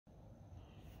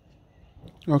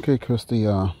Okay, Christy,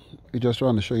 we're just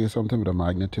trying to show you something with a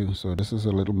magnet too. So this is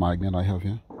a little magnet I have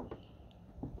here.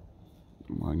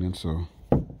 Magnet, so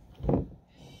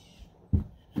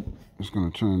just gonna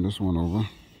turn this one over.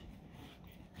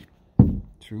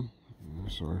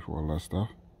 Sorry for all that stuff.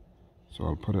 So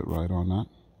I'll put it right on that.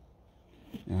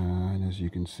 And as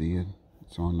you can see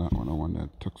it's on that one. I want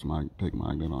that take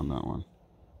magnet on that one.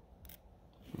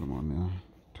 Put them on there.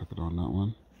 Took it on that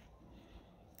one.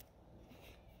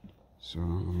 So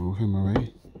move him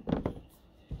away.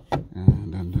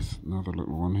 And then this another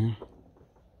little one here.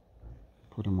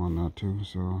 Put him on that too.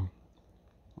 So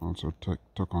also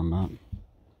took on that.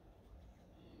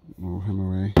 Move him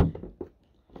away.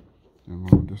 Then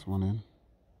move this one in.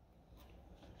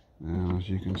 And as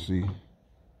you can see,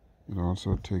 it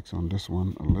also takes on this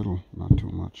one a little, not too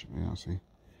much. Yeah, see,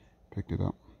 picked it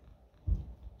up.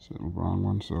 It's a little brown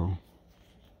one, so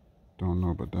don't know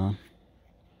about that.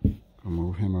 I'll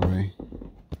move him away.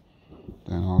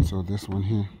 Then also this one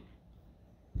here.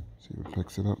 See if it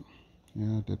picks it up.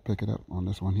 Yeah, it did pick it up on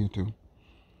this one here too.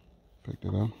 Picked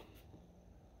it up.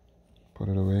 Put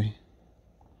it away.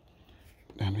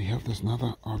 Then we have this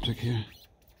another object here.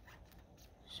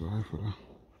 Sorry for the...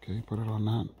 Okay, put it on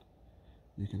that.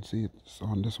 You can see it's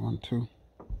on this one too.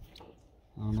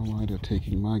 I don't know why they're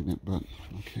taking magnet, but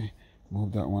okay.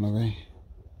 Move that one away.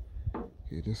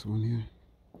 Okay, this one here.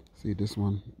 See, this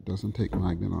one doesn't take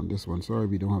magnet on this one. Sorry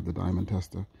we don't have the diamond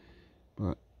tester,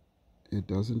 but it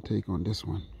doesn't take on this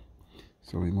one.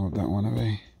 So we move that one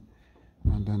away.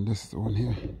 And then this one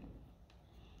here.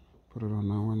 Put it on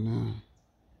that one there.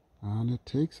 And it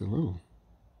takes a little.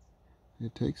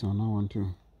 It takes on that one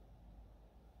too.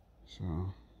 So,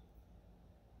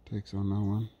 takes on that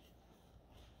one.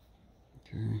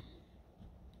 Okay.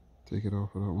 Take it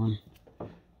off of that one.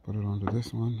 Put it onto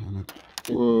this one. And it...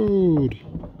 Whoa!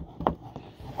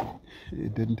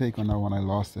 It didn't take on that one. I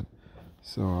lost it.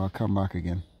 So, I'll come back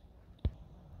again.